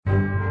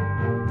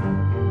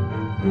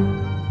Welcome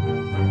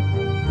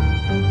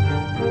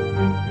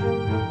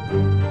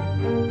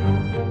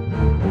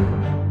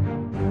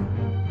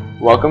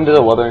to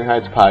the Wuthering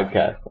Heights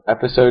Podcast,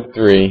 Episode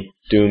 3,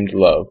 Doomed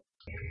Love.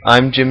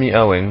 I'm Jimmy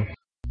Owing.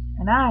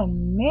 And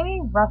I'm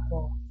Minnie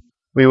Russell.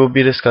 We will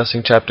be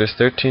discussing chapters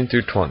 13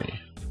 through 20.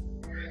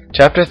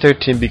 Chapter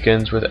 13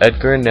 begins with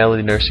Edgar and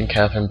Nellie nursing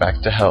Catherine back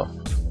to health,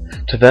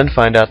 to then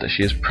find out that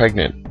she is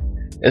pregnant.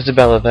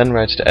 Isabella then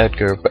writes to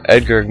Edgar, but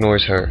Edgar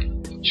ignores her.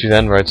 She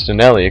then writes to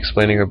Nellie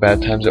explaining her bad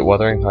times at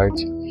Wuthering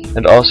Heights,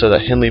 and also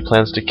that Hindley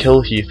plans to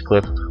kill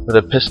Heathcliff with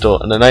a pistol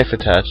and a knife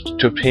attached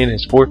to obtain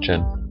his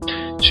fortune.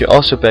 She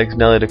also begs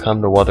Nellie to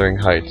come to Wuthering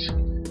Heights.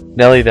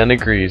 Nellie then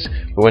agrees,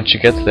 but when she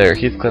gets there,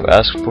 Heathcliff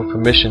asks for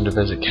permission to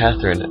visit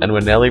Catherine, and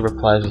when Nellie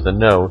replies with a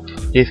no,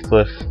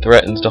 Heathcliff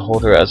threatens to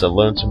hold her as a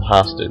lonesome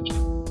hostage.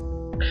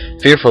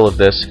 Fearful of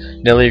this,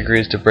 Nellie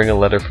agrees to bring a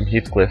letter from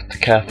Heathcliff to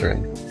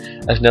Catherine.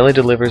 As Nellie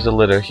delivers the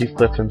letter,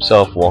 Heathcliff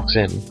himself walks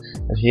in,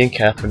 and he and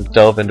Catherine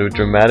delve into a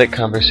dramatic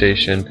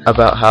conversation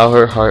about how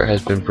her heart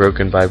has been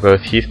broken by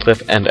both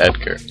Heathcliff and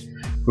Edgar.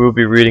 We will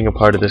be reading a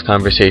part of this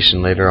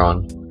conversation later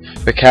on.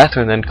 But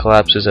Catherine then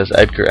collapses as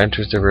Edgar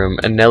enters the room,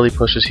 and Nellie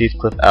pushes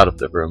Heathcliff out of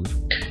the room.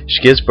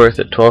 She gives birth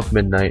at 12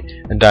 midnight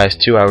and dies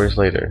 2 hours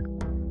later.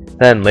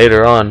 Then,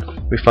 later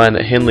on, we find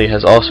that Hindley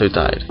has also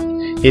died.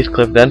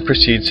 Heathcliff then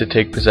proceeds to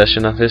take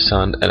possession of his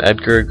son, and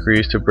Edgar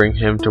agrees to bring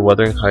him to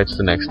Wuthering Heights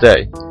the next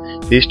day.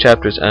 These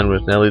chapters end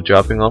with Nellie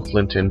dropping off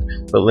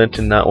Linton, but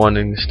Linton not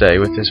wanting to stay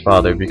with his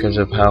father because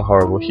of how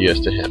horrible he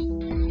is to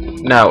him.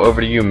 Now, over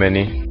to you,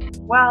 Minnie.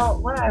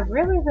 Well, what I've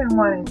really been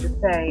wanting to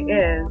say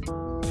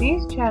is,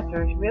 these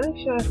chapters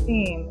really show a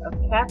theme of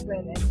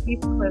Catherine and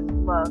Heathcliff's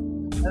love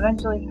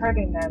eventually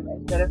hurting them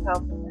instead of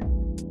helping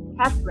them.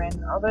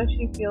 Catherine, although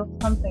she feels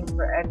something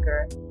for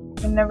Edgar,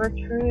 can never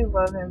truly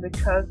love him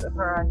because of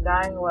her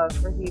undying love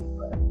for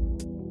Heathcliff.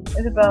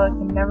 Isabella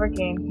can never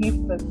gain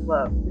Heathcliff's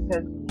love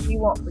because he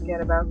won't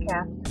forget about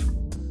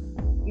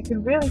Catherine. You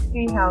can really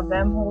see how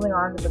them holding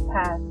on to the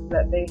past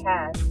that they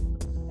had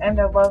and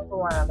their love for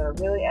one another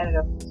really ended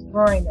up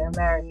destroying their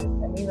marriages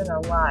and even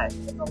their lives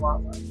in the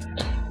long run.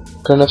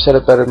 Couldn't have said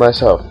it better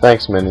myself.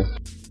 Thanks, Minnie.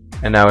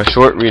 And now a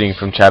short reading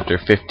from chapter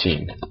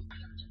 15.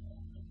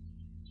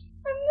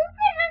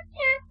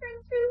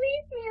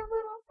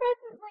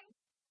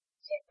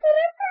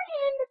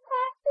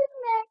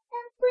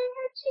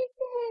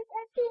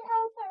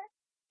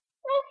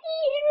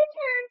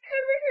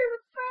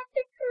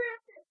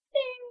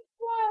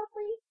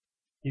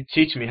 You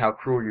teach me how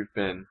cruel you've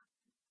been.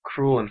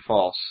 Cruel and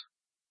false.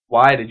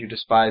 Why did you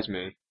despise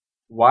me?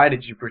 Why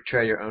did you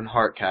betray your own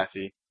heart,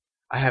 Kathy?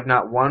 I have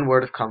not one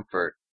word of comfort.